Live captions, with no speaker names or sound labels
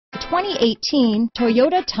2018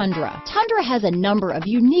 Toyota Tundra. Tundra has a number of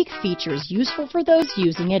unique features useful for those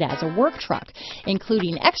using it as a work truck,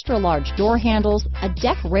 including extra-large door handles, a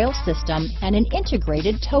deck rail system, and an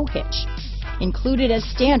integrated tow hitch. Included as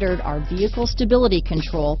standard are vehicle stability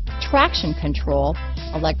control, traction control,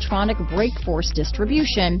 electronic brake force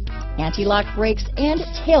distribution, anti-lock brakes, and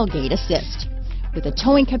tailgate assist. With a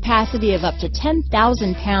towing capacity of up to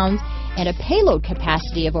 10,000 pounds and a payload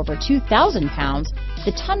capacity of over 2,000 pounds,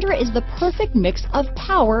 the Tundra is the perfect mix of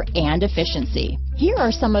power and efficiency. Here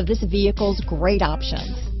are some of this vehicle's great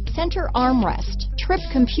options: center armrest, trip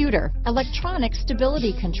computer, electronic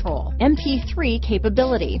stability control, MP3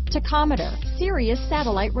 capability, tachometer, Sirius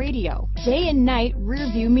satellite radio, day and night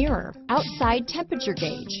rear view mirror, outside temperature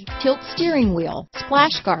gauge, tilt steering wheel,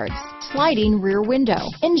 splash guards, sliding rear window,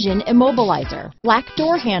 engine immobilizer, black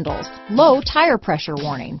door handles, low tire pressure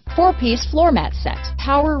warning, 4-piece floor mat set,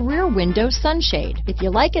 power rear window sunshade. If you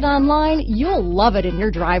like it online, you'll love it in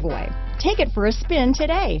your driveway. Take it for a spin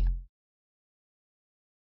today.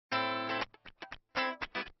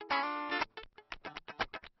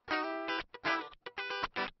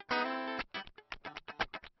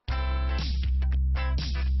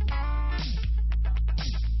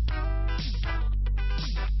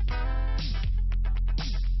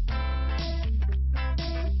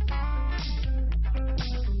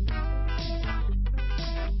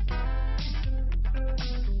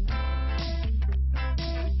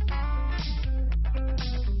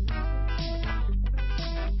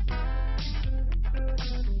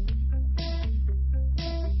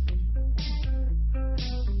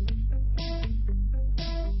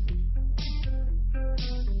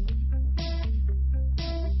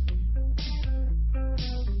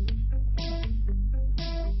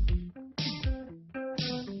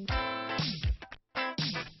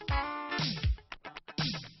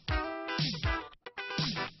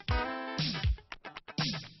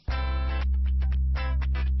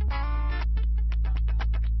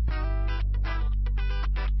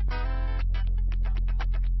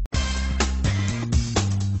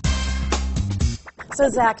 So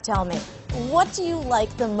Zach, tell me, what do you like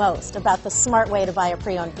the most about the smart way to buy a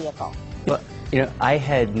pre-owned vehicle? Well, I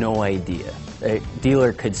had no idea a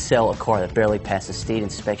dealer could sell a car that barely passed a state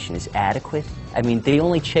inspection is adequate. I mean, they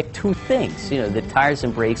only check 2 things. The tires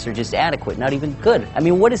and brakes are just adequate, not even good. I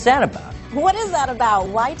mean, what is that about? What is that about?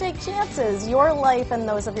 Why take chances? Your life and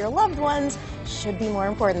those of your loved ones should be more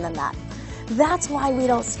important than that. That's why we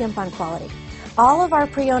don't skimp on quality. All of our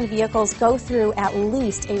pre-owned vehicles go through at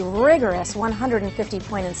least a rigorous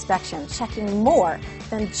 150-point inspection, checking more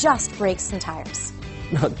than just brakes and tires.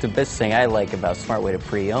 The best thing I like about Smart Way to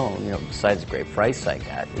Pre-Own, besides the great price I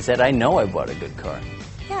got, is that I know I bought a good car.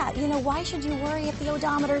 Yeah, why should you worry if the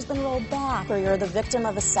odometer's been rolled back, or you're the victim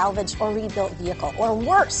of a salvaged or rebuilt vehicle, or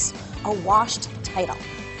worse, a washed title?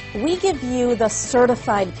 We give you the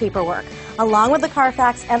certified paperwork, along with the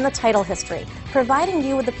Carfax and the title history, providing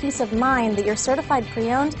you with the peace of mind that your certified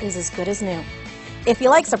pre-owned is as good as new. If you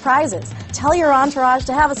like surprises, tell your entourage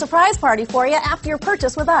to have a surprise party for you after your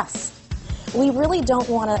purchase with us. We really don't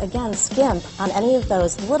want to, again, skimp on any of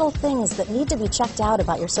those little things that need to be checked out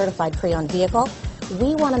about your certified pre-owned vehicle.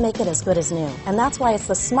 We want to make it as good as new, and that's why it's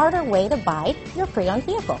the smarter way to buy your pre-owned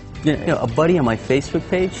vehicle. A buddy on my Facebook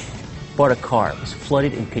page bought a car, was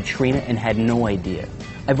flooded in Katrina, and had no idea.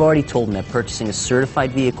 I've already told him that purchasing a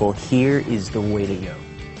certified vehicle here is the way to go.